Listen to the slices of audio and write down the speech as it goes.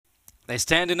They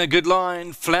stand in a good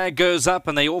line, flag goes up,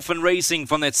 and they often racing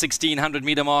from that 1600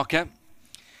 meter marker.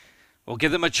 We'll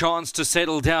give them a chance to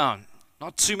settle down.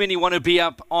 Not too many want to be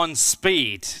up on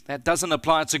speed. That doesn't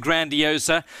apply to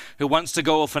Grandiosa, who wants to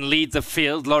go off and lead the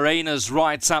field. Lorena's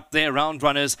right up there. Round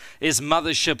Runners is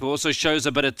Mothership, who also shows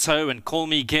a bit of toe. And Call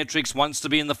Me Getrix wants to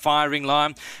be in the firing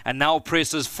line and now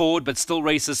presses forward, but still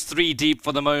races 3 deep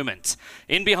for the moment.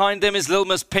 In behind them is Lil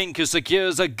Miss Pink, who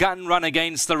secures a gun run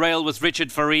against the rail with Richard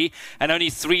Faree, and only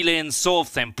 3 lengths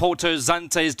off them. Porto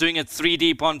Zante is doing it 3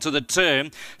 deep onto the turn.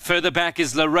 Further back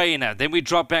is Lorena. Then we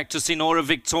drop back to Sinora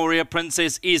Victoria. Princess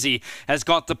Easy has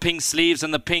got the pink sleeves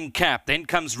and the pink cap. Then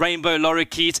comes Rainbow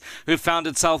Lorikeet, who found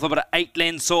itself about 8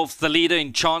 lengths off the leader.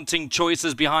 Enchanting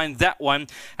Choices behind that one.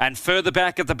 And further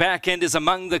back at the back end is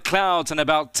Among the Clouds and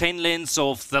about 10 lengths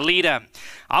off the leader.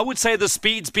 I would say the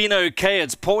speed's been okay.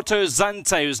 It's Porto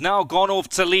Zante who's now gone off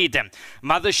to lead them.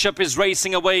 Mothership is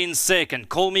racing away in second.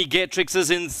 Call Me Getrix is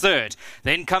in third.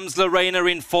 Then comes Lorena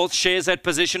in fourth. Shares that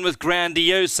position with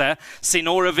Grandiosa.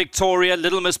 Sinora Victoria.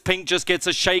 Little Miss Pink just gets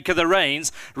a shake of the reins.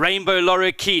 Rainbow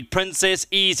Lorikeet. Princess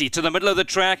Easy. To the middle of the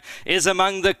track is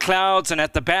Among the Clouds. And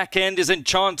at the back end is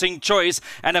Enchanting Choice.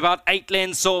 And about 8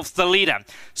 lengths off the leader.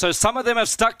 So some of them have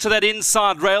stuck to that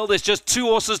inside rail. There's just 2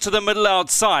 horses to the middle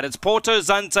outside. It's Porto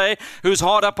Zante who's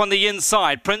hard up on the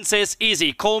inside. Princess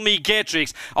Easy, Call Me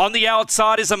Getrix. On the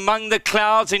outside is Among the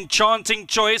Clouds, Enchanting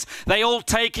Choice. They all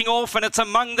taking off, and it's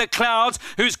Among the Clouds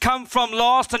who's come from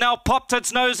last and now popped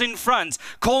its nose in front.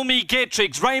 Call Me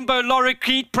Getrix, Rainbow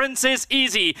Lorikeet, Princess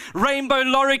Easy. Rainbow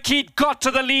Lorikeet got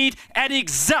to the lead at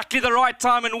exactly the right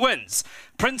time and wins.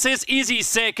 Princess Easy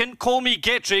second. Call Me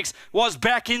Getrix was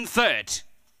back in third.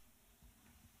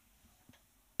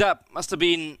 That must have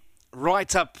been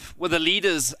right up with the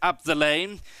leaders up the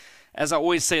lane. As I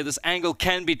always say, this angle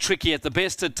can be tricky at the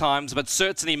best at times, but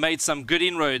certainly made some good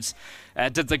inroads.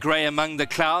 Did the grey Among the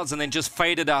Clouds and then just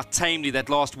faded out tamely that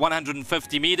last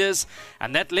 150 meters.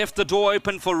 And that left the door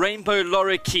open for Rainbow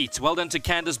Lorikeet. Well done to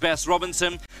Candice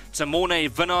Bass-Robinson, to Mornay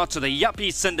Vinard, to the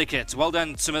Yuppie Syndicate. Well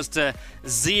done to Mr.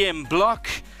 ZM Block.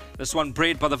 This one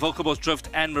bred by the Wilkeborg Drift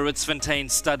and Maritzfontein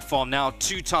Stud Farm. Now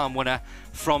 2-time winner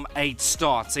from 8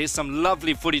 starts. There's some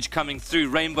lovely footage coming through.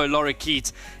 Rainbow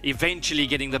Lorikeet eventually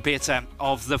getting the better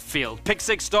of the field. Pick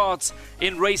 6 starts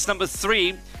in race number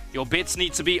 3. Your bets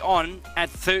need to be on at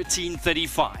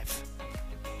 13.35.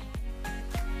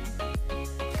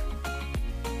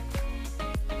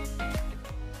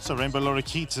 So Rainbow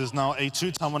Lorikeet is now a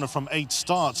 2-time winner from 8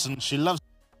 starts, and she loves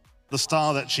the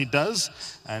style that she does,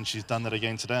 and she's done that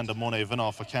again today under Mornay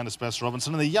Vinard for Candice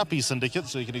Bass-Robinson and the Yuppie Syndicate,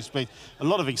 so you can expect a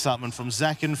lot of excitement from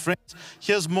Zach and friends.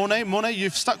 Here's Mornay. Mornay,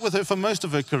 you've stuck with her for most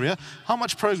of her career. How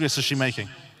much progress is she making?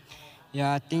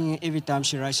 Yeah, I think every time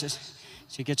she races,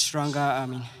 she gets stronger. I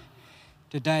mean,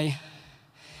 today,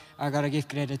 I got to give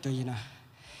credit to, even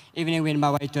if I win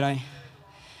my way today,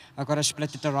 I got to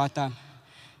split at the right time.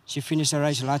 She finished the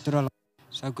race lateral,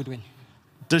 so good win.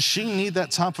 Does she need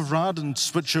that type of ride and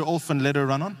switch her off and let her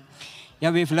run on?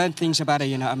 Yeah, we've learned things about her,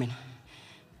 I mean,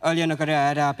 earlier in the career I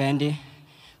had her bandy,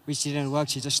 which didn't work,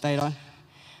 she just stayed on.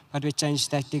 But we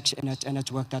changed tactics and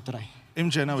it's worked out today.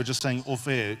 MJ and I were just saying off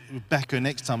air, back her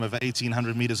next time over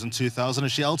 1,800 meters in 2,000.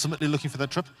 Is she ultimately looking for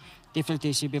that trip?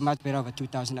 Definitely, she'll be much better over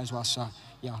 2,000 as well. So,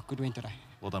 yeah, good win today.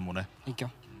 Well done, Mornay. Thank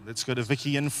you. Let's go to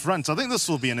Vicky in front. I think this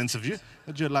will be an interview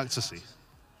that you'd like to see.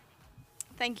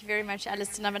 Thank you very much,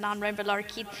 Alistair. Number 9, Rainbow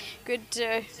Lorikeet. Good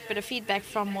bit of feedback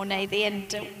from Mornay there. And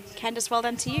Candice, well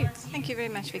done to you. Thank you very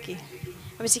much, Vicky.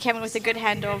 Obviously came in with a good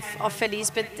hand of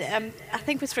fillies, but I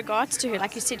think with regards to her,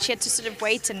 like you said, she had to sort of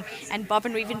wait and bob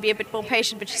and weave and be a bit more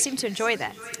patient, but she seemed to enjoy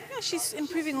that. Yeah, she's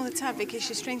improving all the time, Vicky.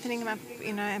 She's strengthening them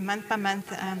up, month by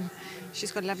month.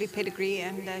 She's got a lovely pedigree,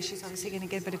 and she's obviously going to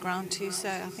get a bit of ground too. So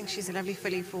I think she's a lovely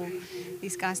filly for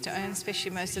these guys to own,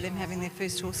 especially most of them having their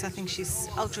first horse. I think she's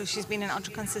been an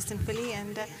ultra consistent filly,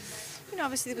 and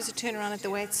obviously there was a turnaround at the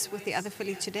weights with the other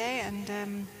filly today,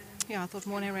 and I thought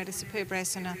Mornay ran a superb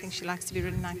race, and I think she likes to be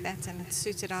ridden like that, and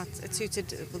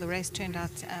the race turned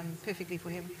out perfectly for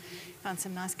him. Found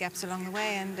some nice gaps along the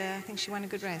way, and I think she won a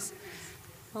good race.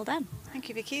 Well done. Thank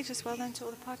you, Vicky. Just well done to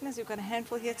all the partners. We've got a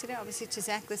handful here today. Obviously to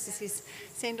Zach, this is his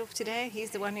send-off today. He's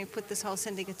the one who put this whole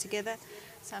syndicate together.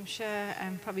 So I'm sure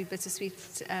probably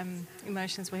bittersweet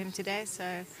emotions for him today.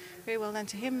 So very well done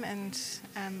to him, and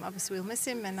obviously we'll miss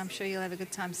him, and I'm sure you'll have a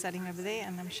good time studying over there,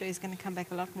 and I'm sure he's going to come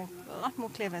back a lot more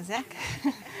clever, Zach.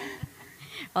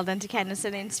 Well done to Candice.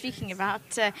 And then speaking about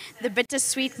the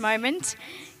bittersweet moment,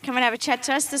 come and have a chat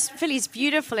to us. This filly's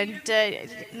beautiful, and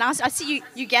now I see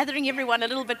you gathering everyone a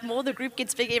little bit more. The group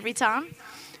gets big every time.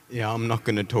 Yeah, I'm not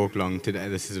going to talk long today.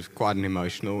 This is quite an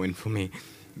emotional win for me.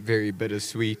 very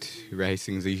bittersweet.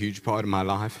 Racing's a huge part of my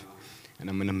life, and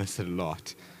I'm going to miss it a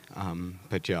lot.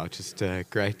 But yeah, just a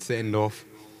great send-off.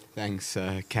 Thanks,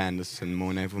 Candice and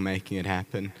Mornay, for making it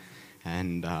happen.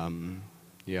 And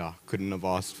yeah, couldn't have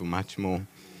asked for much more.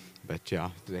 But yeah,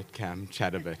 let Cam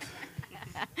chat a bit.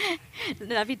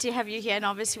 Lovely to have you here, and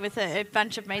obviously with a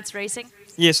bunch of mates racing.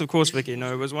 Yes, of course, Vicky.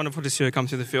 No, it was wonderful to see her come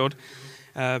through the field.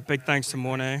 Big thanks to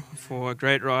Mornay for a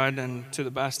great ride, and to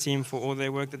the BAS team for all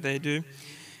their work that they do.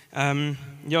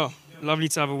 Yeah, lovely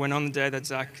to have a win on the day that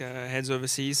Zach heads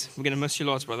overseas. We're going to miss you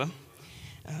lots, brother.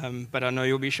 But I know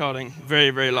you'll be shouting very,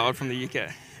 very loud from the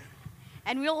UK.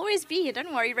 And we'll always be here,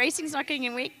 don't worry. Racing's not going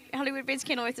away. Hollywood Bets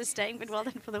Kenilworth is staying, but well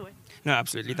done for the win. No,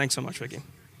 absolutely. Thanks so much, Vicky.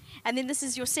 And then this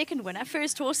is your second winner.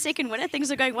 First horse, second winner.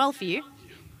 Things are going well for you.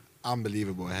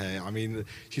 Unbelievable, hey. I mean,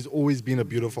 she's always been a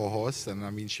beautiful horse, and I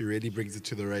mean, she really brings it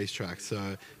to the racetrack,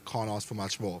 so can't ask for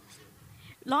much more.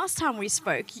 Last time we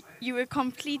spoke, you were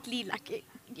completely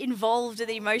involved in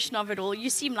the emotion of it all. You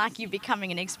seem like you're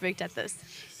becoming an expert at this.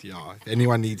 Yeah, if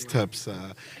anyone needs tips,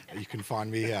 you can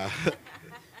find me here.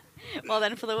 Well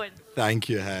done for the win. Thank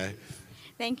you, hey.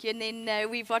 Thank you. And then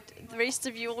we've got the rest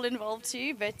of you all involved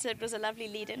too, but it was a lovely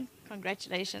lead-in.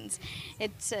 Congratulations.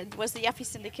 It was the Yuffie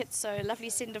Syndicate, so a lovely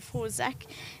sender for Zach.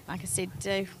 Like I said,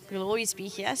 we'll always be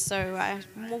here, so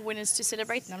more winners to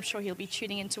celebrate, and I'm sure he'll be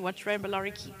tuning in to watch Rainbow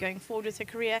Lorikeet going forward with her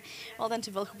career. Well done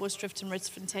to Wilgeborst Drift and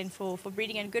Ritzfontein for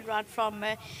breeding, and good ride from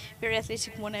very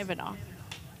athletic Mornay Venar.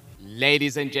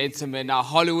 Ladies and gentlemen, our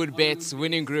Hollywood Bets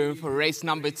winning groom for race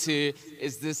number 2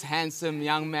 is this handsome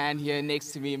young man here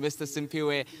next to me, Mr.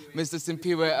 Simpiwe. Mr.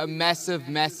 Simpiwe, a massive,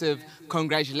 massive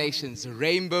congratulations.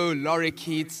 Rainbow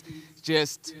Lorikeet,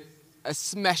 just a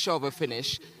smash of a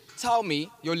finish. Tell me,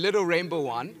 your little rainbow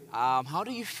one, how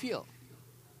do you feel?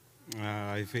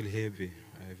 I feel happy.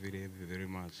 I feel happy very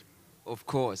much. Of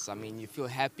course, I mean, you feel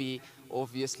happy.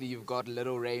 Obviously, you've got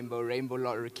little Rainbow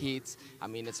Lorikeet. I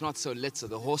mean, it's not so little.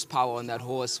 The horsepower on that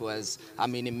horse was, I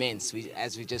mean, immense.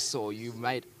 As we just saw, you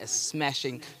made a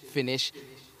smashing finish.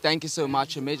 Thank you so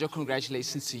much. A major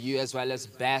congratulations to you, as well as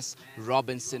BAS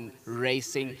Robinson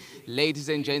Racing. Ladies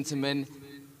and gentlemen,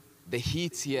 the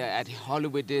heat here at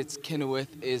Hollywood Bets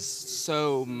Kenilworth is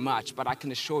so much, but I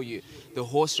can assure you the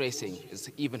horse racing is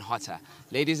even hotter.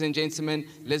 Ladies and gentlemen,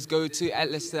 let's go to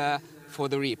Alistair for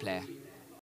the replay.